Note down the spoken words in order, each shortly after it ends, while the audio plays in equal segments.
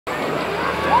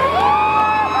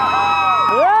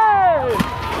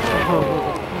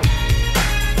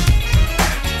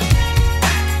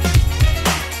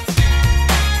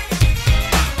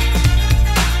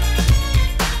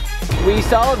We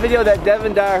saw a video that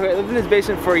Devin Dyer, who lived in his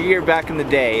basement for a year back in the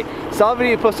day, saw a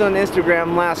video he posted on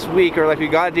Instagram last week, or like, we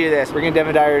gotta do this. We're getting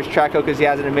Devin Dyer's Track Hoe because he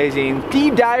has an amazing D.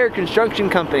 Dyer construction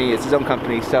company. It's his own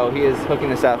company, so he is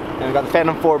hooking us up. And we've got the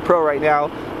Phantom 4 Pro right now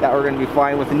that we're gonna be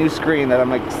flying with a new screen that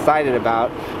I'm excited about.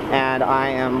 And I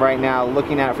am right now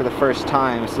looking at it for the first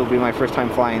time. So it'll be my first time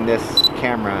flying this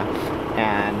camera.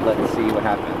 And let's see what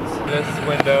happens. This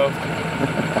window.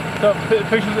 So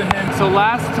pictures of him. So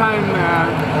last time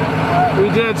we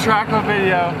did a Track Hoe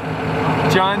video,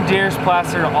 John Deere's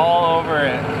plastered all over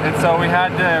it. And so we had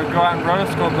to go out and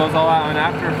rotoscope those all out in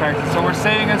After Effects. So we're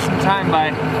saving us some time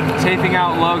by taping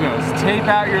out logos. Tape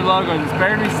out your logos. It's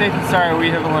better to be safe than sorry, we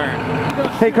have learned.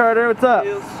 Hey Carter, what's up?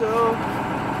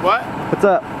 What? What's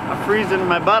up? I'm freezing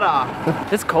my butt off.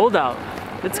 It's cold out.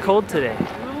 It's cold today.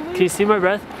 Can you see my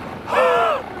breath?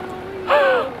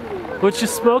 What you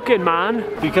smoking, man?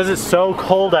 Because it's so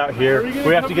cold out here,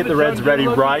 we have to get the Reds ready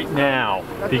right now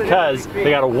because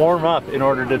they gotta warm up in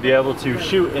order to be able to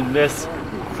shoot in this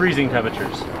freezing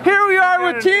temperatures. Here we are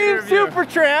with Team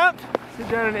Supertramp. Sit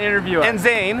down and interview us. And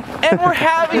Zane, and we're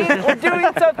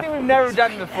doing something we've never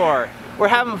done before. We're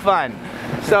having fun.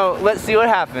 So let's see what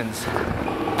happens.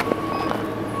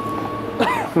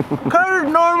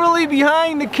 Carter's normally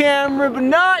behind the camera, but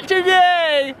not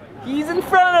today. He's in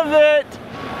front of it.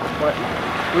 What?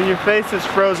 When your face is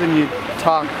frozen, you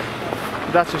talk.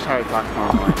 That's just how you talk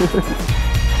normally.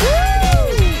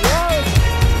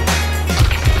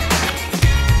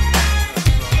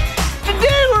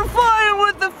 Today we're flying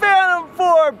with the Phantom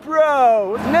 4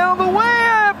 Pro. Now the way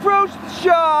I approach the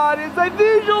shot is I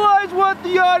visualize what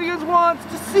the audience wants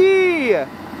to see.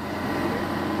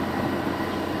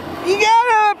 You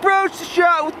gotta approach the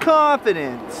shot with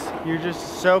confidence. You're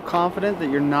just so confident that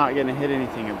you're not gonna hit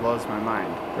anything. It blows my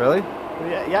mind. Really?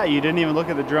 Yeah, you didn't even look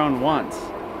at the drone once.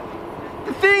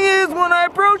 The thing is, when I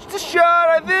approach the shot,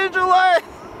 I visualize.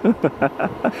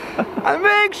 I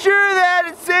make sure that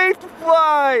it's safe to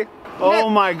fly. Oh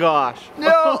my gosh.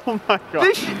 No. Oh my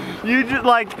gosh. You just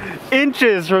like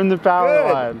inches from the power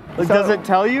Good. line. Like, does it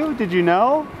tell you? Did you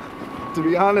know? To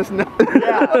be honest, no.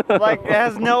 Yeah, like it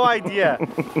has no idea.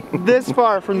 This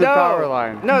far from the power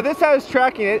line. No, this house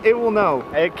tracking it, it will know.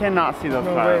 It cannot see the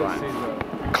power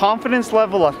line. Confidence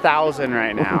level 1,000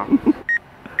 right now.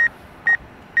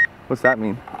 What's that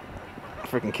mean?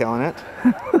 Freaking killing it.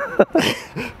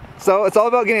 So it's all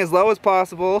about getting as low as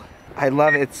possible. I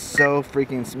love it, it's so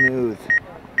freaking smooth.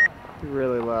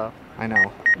 Really low. I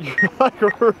know. You're like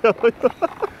really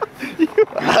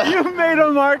you made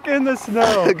a mark in the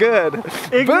snow. Good.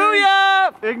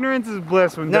 Booyah! Ignorance is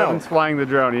bliss when Devin's flying the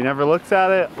drone. He never looks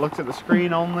at it, looks at the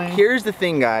screen only. Here's the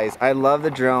thing, guys. I love the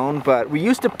drone, but we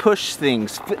used to push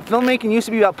things. Filmmaking used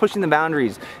to be about pushing the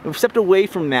boundaries. We've stepped away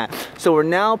from that. So we're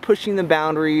now pushing the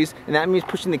boundaries, and that means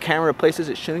pushing the camera to places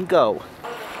it shouldn't go.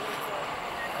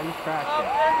 I just crashed it.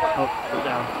 Oh,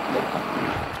 down.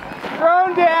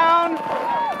 Drone down!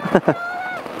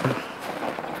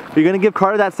 Are you gonna give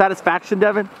Carter that satisfaction,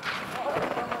 Devin?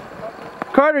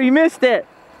 Carter, you missed it!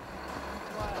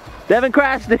 Devin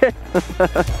crashed it! Here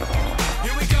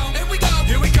we go, here we go,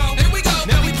 here we go, here we go.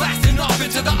 Now we blasting off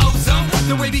into the ozone.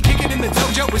 The way we kick it in the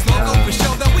dojo is logo for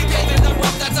show that we paving the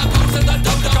road that's opposed to the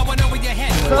dojo. Going over your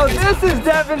head. So this is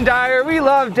Devin Dyer. We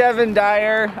love Devin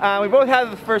Dyer. We both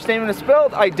have the first name and it's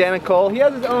spelled identical. He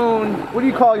has his own, what do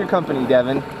you call your company,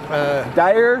 Devin?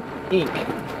 Dyer Inc.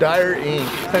 Dyer Inc.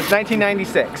 Since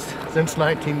 1996. Since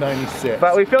 1996.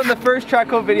 But we filmed the first Track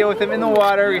Hoe video with him in the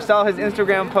water. We saw his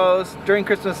Instagram post during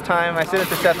Christmas time. I said it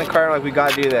to Steph and Carter, like, we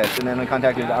gotta do this. And then we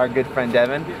contacted our good friend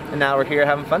Devin, and now we're here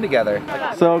having fun together.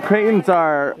 So Creighton's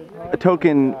our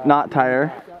token knot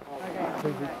tire.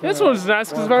 This one's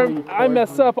nice because if I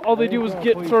mess up, all they do is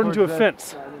get thrown into a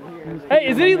fence. Hey,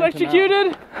 is it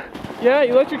electrocuted? Yeah,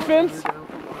 electric fence?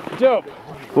 Dope.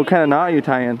 What kind of knot are you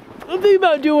tying? I'm thinking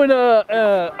about doing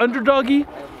a underdoggy,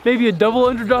 maybe a double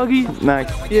underdoggy. Nice.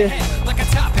 Yeah. Like a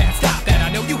top hat, stop that.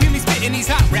 I know you hear me spitting these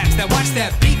hot raps. Now watch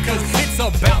that beat, cause it's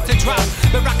about to drop.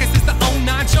 The rockets is the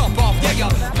 09 jump off. Yeah,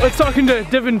 I was talking to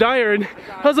Devin Dyer and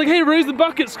I was like, hey, raise the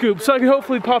bucket scoop so I can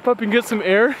hopefully pop up and get some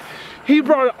air. He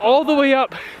brought it all the way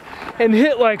up and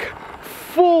hit like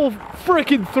full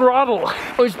freaking throttle,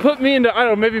 which put me into, I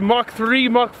don't know, maybe Mach 3,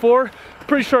 Mach 4.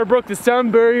 Pretty sure I broke the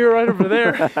sound barrier right over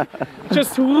there.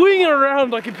 Just swinging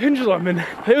around like a pendulum, and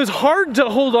it was hard to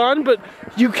hold on, but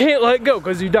you can't let go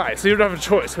because you die, so you don't have a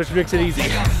choice, which makes it easy.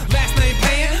 Last name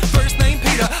Pan, first name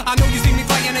Peter. I know you see me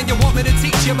playing and you want me coming to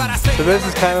teach you, but I say. So this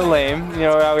is kind of lame, you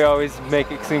know how we always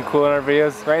make it seem cool in our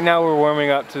videos. Right now we're warming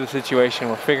up to the situation.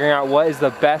 We're figuring out what is the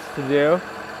best to do.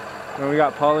 And we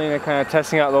got Paulina kind of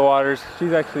testing out the waters.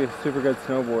 She's actually a super good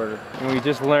snowboarder. And we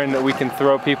just learned that we can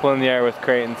throw people in the air with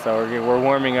Creighton, so we're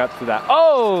warming up to that.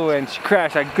 Oh, and she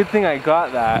crashed. Good thing I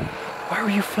got that. Why were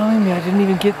you filming me? I didn't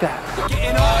even get that.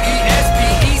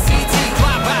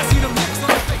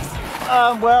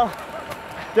 Well,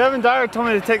 Devin Dyer told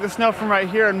me to take the snow from right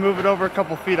here and move it over a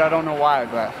couple feet. I don't know why,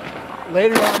 but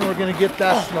Later on, we're gonna get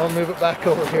that snow and move it back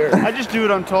over here. I just do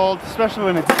what I'm told, especially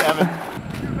when it's Devin.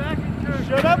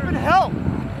 Shut up and help!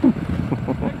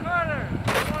 Hey Carter,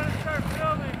 I want to start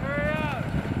filming, hurry up!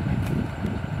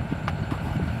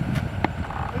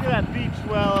 Look at that beach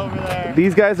swell over there.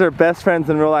 These guys are best friends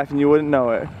in real life and you wouldn't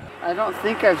know it. I don't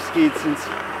think I've skied since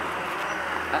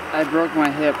I broke my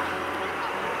hip,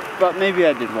 but maybe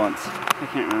I did once. I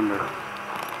can't remember.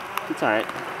 It's alright.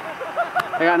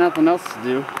 I got nothing else to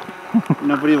do.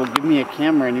 Nobody will give me a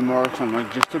camera anymore, so I'm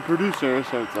like just a producer,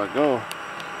 so it's like, oh,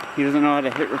 he doesn't know how to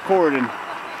hit record and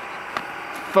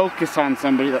focus on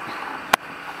somebody. That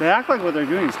they act like what they're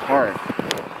doing is hard.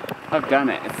 I've done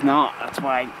it. It's not. That's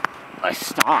why I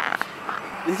stopped.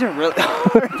 These are really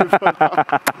hard to put on.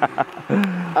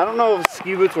 I don't know if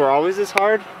ski boots were always this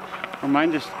hard, or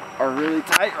mine just are really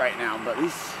tight right now, but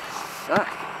these suck.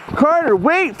 Carter,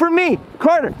 wait for me!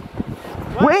 Carter!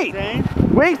 Wait!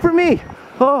 Wait for me!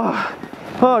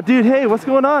 Oh, dude, hey, what's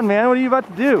going on, man? What are you about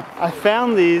to do? I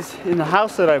found these in the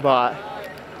house that I bought,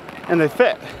 and they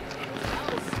fit.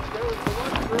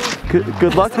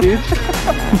 Good luck, dude.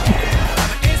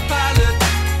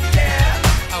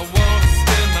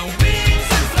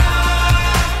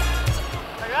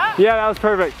 Yeah, that was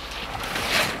perfect.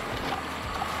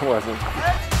 It wasn't.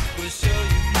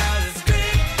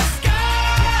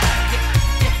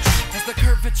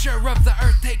 Of the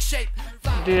earth take shape.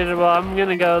 Dude, well, I'm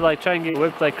gonna go like try and get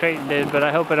whipped like Creighton did, but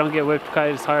I hope I don't get whipped quite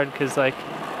as hard because, like,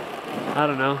 I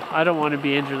don't know. I don't want to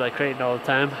be injured like Creighton all the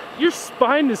time. Your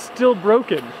spine is still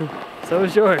broken. So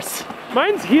is yours.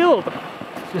 Mine's healed.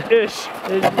 Ish.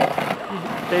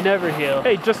 They never heal.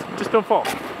 Hey, just don't fall.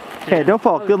 Hey, don't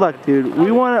fall. Good luck, dude.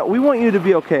 We want you to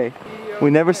be okay.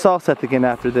 We never saw Seth again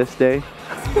after this day.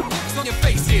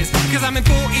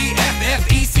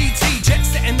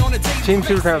 Team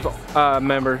Supertramp's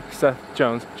member, Seth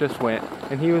Jones, just went,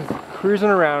 and he was cruising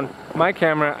around. My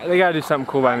camera, they gotta do something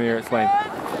cool by me or it's lame.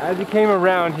 As he came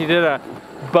around, he did a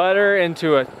butter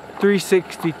into a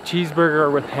 360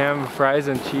 cheeseburger with ham, fries,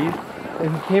 and cheese.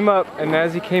 And he came up, and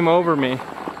as he came over me,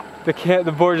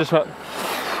 the board just went.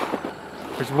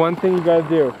 There's one thing you gotta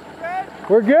do.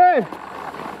 We're good!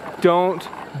 Don't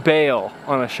bail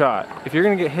on a shot. If you're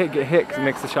gonna get hit, because it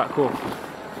makes the shot cool.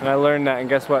 And I learned that, and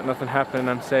guess what? Nothing happened, and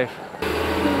I'm safe.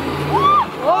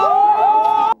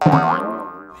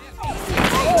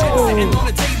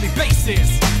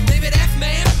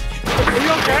 Are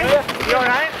you okay? You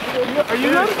alright? Are you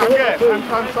good? I'm good.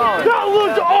 I'm solid. That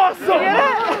looks awesome!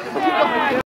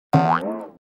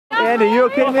 Andy, you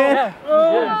okay, man?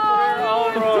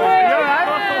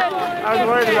 I was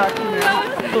worried about you, man.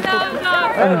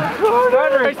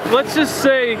 Let's just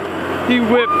say he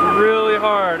whipped really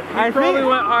hard. He probably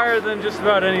went higher than just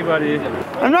about anybody.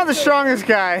 I'm not the strongest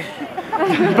guy,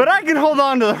 but I can hold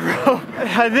on to the rope.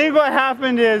 I think what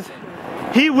happened is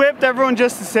he whipped everyone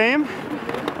just the same,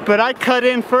 but I cut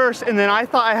in first, and then I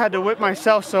thought I had to whip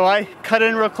myself, so I cut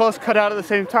in real close, cut out at the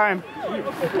same time.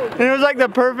 And it was like the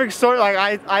perfect sort. Like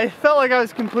I felt like I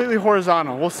was completely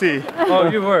horizontal. We'll see. Oh,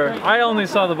 you were. I only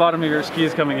saw the bottom of your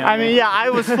skis coming in. I mean, yeah, I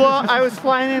was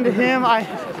flying into him. I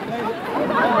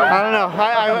don't know.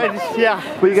 I just, yeah.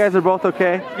 But you guys are both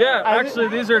okay? Yeah, actually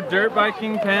these are dirt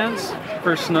biking pants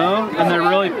for snow, and they're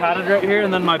really padded right here,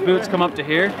 and then my boots come up to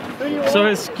here. So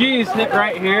his skis hit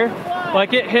right here.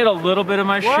 Like, it hit a little bit of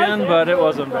my shin, but it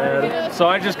wasn't bad. So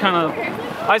I just kind of,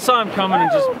 I saw him coming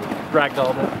and just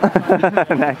ragdolled it.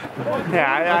 Nice.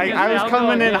 Yeah, I was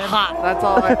coming in hot. That's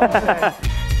all I can say.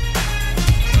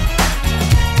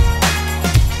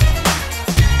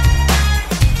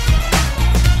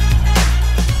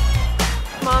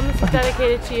 Mom, this is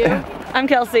dedicated to you. I'm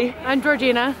Kelsey. I'm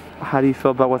Georgina. How do you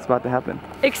feel about what's about to happen?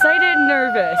 Excited,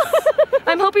 nervous.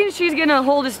 I'm hoping she's gonna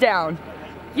hold us down.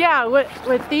 Yeah,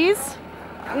 with these?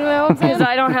 No, because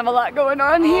I don't have a lot going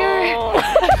on here. It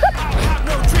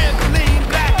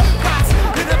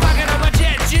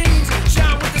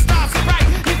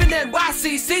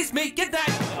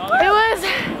was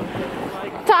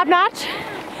top notch.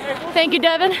 Thank you,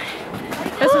 Devin.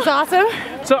 This was awesome.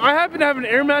 So I happen to have an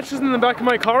air mattress in the back of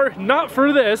my car, not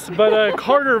for this, but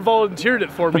Carter volunteered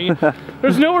it for me.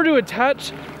 There's nowhere to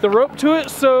attach the rope to it,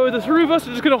 so the three of us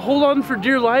are just gonna hold on for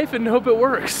dear life and hope it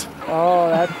works. Oh,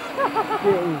 that's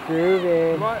getting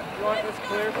groovy. What is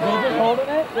clear? Are you just holding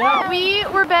it? Yeah. We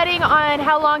were betting on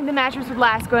how long the mattress would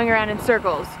last going around in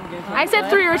circles. I said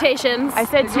 3 rotations. I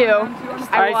said 2.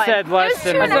 I said less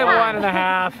than. I said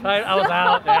 1.5. I was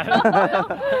out.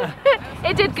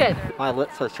 It did good. My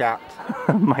lips are chapped.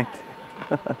 Mine.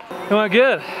 It went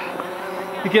good.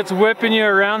 It gets whipping you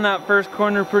around that first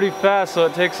corner pretty fast, so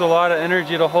it takes a lot of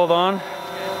energy to hold on.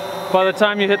 By the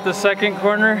time you hit the second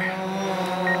corner,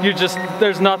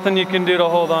 there's nothing you can do to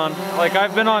hold on. Like,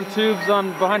 I've been on tubes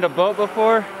behind a boat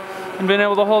before and been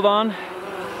able to hold on.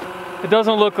 It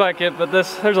doesn't look like it, but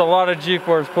there's a lot of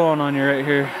G-force pulling on you right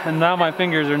here. And now my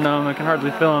fingers are numb, I can hardly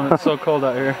feel them. It's so cold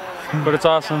out here. But it's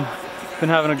awesome. Been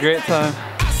having a great time.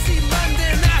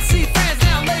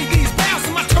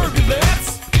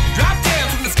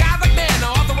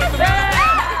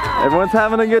 Everyone's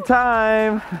having a good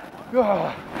time.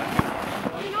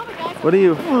 What are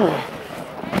you?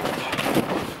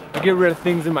 Get rid of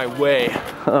things in my way.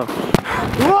 Oh.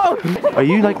 Whoa! Are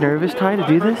you like nervous, Ty, to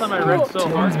do this?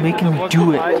 Someone's making me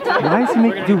do it. Why is he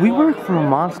making? Dude, we work for a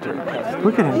monster.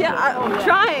 Look at him. Yeah, I'm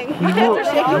trying. My hands are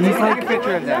shaking. He's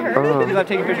like,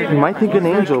 you might think an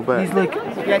angel, but he's like,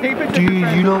 dude,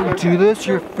 you don't do this,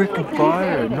 you're freaking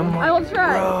fired. And I'm like, I will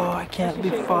try. bro, I can't be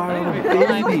fired, I'm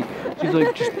a baby. She's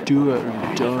like, just do it or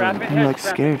you're done. And you're like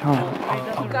scared,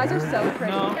 huh? You guys are so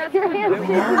pretty.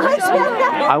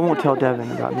 I won't tell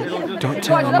Devin about me. Don't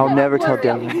tell him. I'll never tell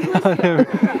Devin. I'll never.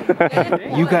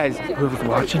 You guys, whoever's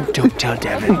watching, don't tell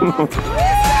Devin.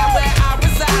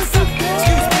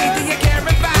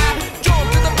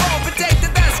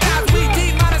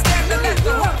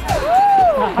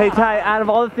 Hey Ty, out of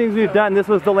all the things we've done, this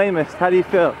was the lamest. How do you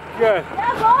feel? Good.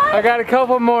 I got a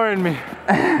couple more in me.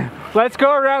 Let's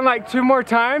go around like 2 more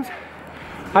times.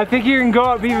 I think you can go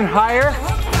up even higher.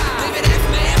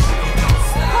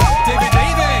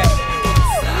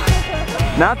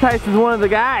 Now Tyson's one of the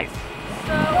guys.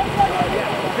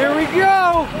 Here we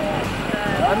go!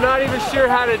 I'm not even sure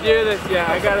how to do this yet.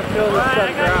 I gotta feel this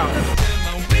stuff out.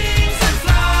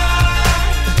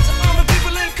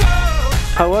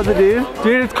 How was it, dude?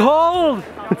 Dude, it's cold!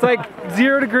 It's like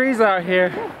 0 degrees out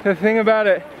here. The thing about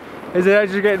it is that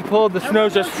as you're getting pulled, the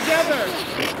snow's just...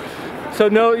 So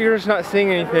no, you're just not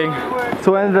seeing anything.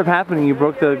 So what ended up happening? You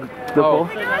broke the pole?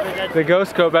 The Go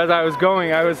Scope, as I was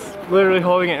going, I was literally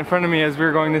holding it in front of me as we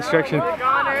were going this direction.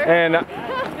 And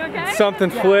something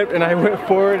flipped and I went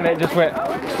forward and it just went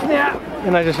snap.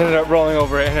 And I just ended up rolling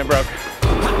over it and it broke.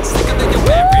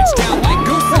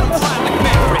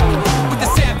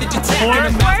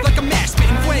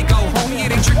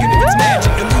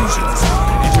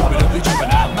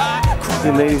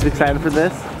 You ladies excited for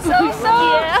this? So,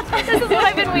 yeah. This is what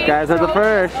I've been waiting for. You guys are the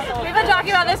first. We've been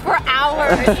talking about this for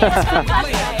hours.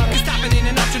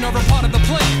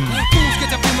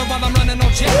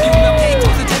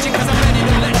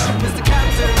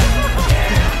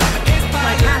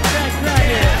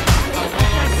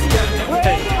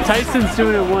 Tyson's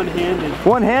doing it one-handed.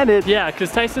 One-handed? Yeah,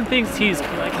 because Tyson thinks he's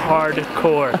like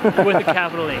hardcore with a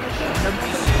capital H.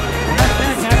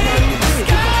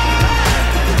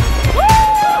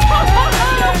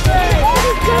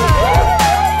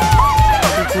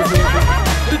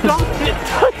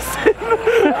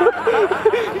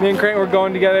 Me and Creighton were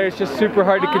going together. It's just super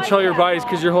hard to control your bodies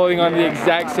because you're holding on to the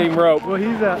exact same rope.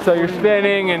 So you're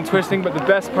spinning and twisting, but the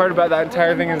best part about that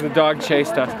entire thing is the dog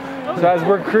chased us. So as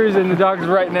we're cruising, the dog's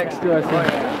right next to us.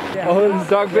 Oh, the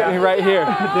dog bit me right here.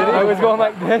 I was going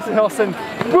like this and all of a sudden,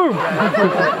 boom!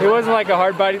 It wasn't like a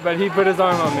hard bite, but he put his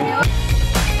arm on me.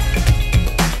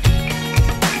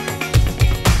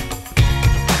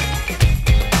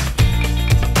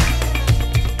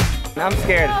 I'm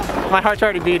scared. My heart's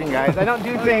already beating, guys. I don't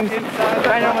do things that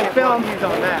I normally film,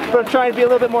 but I'm trying to be a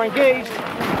little bit more engaged.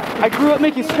 I grew up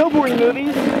making snowboarding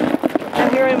movies,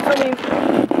 and here I am filming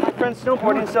my friend's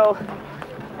snowboarding, so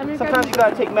sometimes you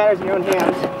gotta take matters in your own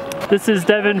hands. This is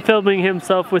Devin filming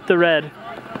himself with the red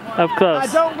up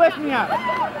close. Don't lift me up.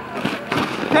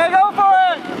 Okay, go for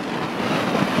it!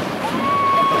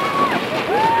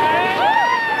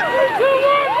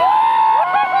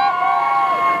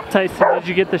 Tyson, did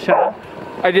you get the shot?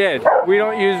 I did. We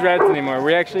don't use reds anymore.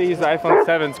 We actually use the iPhone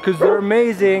 7s because they're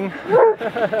amazing.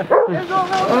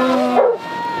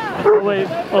 Oh, wait,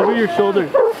 over your shoulder.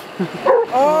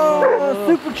 Oh,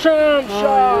 Supertramp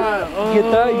shot! You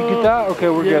get that? You get that? Okay,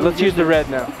 we're good. Let's use the red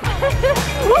now.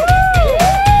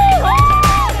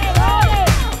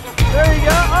 There you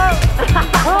go.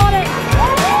 Oh.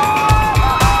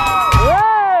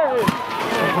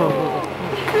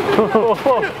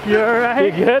 You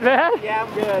alright? You good, man? Yeah,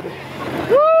 I'm good.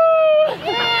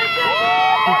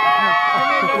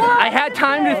 I had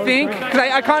time to think, because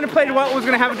I contemplated what was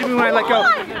going to happen to me when I let go,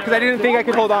 because I didn't think I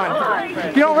could hold on.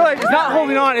 You don't realize it's not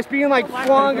holding on, it's being like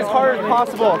flung as hard as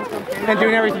possible and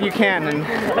doing everything you can, and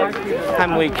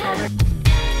I'm weak.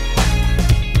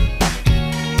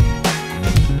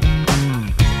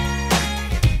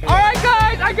 Alright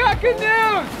guys, I got good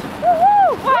news!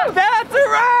 Woo-hoo! That's a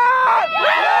wrap!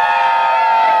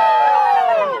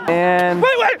 And... Wait!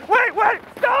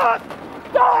 Stop!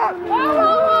 Stop!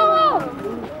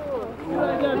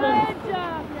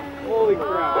 Holy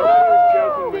crap, I thought I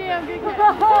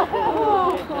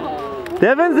was joking.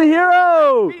 Devin's the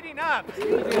hero! Beating up.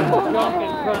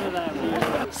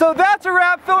 So that's a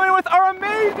wrap, filling in with our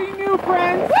amazing new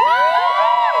friends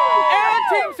and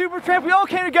Team Supertramp. We all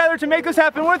came together to make this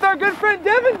happen with our good friend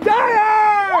Devin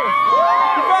Dyer!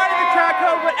 Providing the Track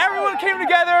Hoe, but everyone came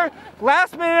together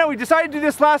last minute. We decided to do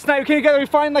this last night. We came together, we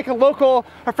find like a local,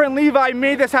 our friend Levi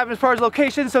made this happen as far as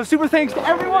location. So super thanks to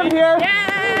everyone here.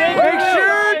 Yay! Make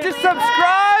sure to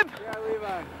subscribe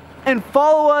and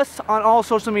follow us on all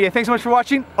social media. Thanks so much for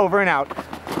watching. Over and out.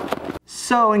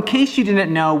 So in case you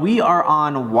didn't know, we are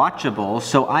on Watchable,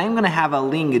 so I am going to have a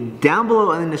link down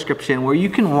below in the description where you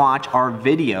can watch our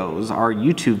videos, our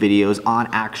YouTube videos on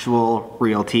actual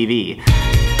real TV.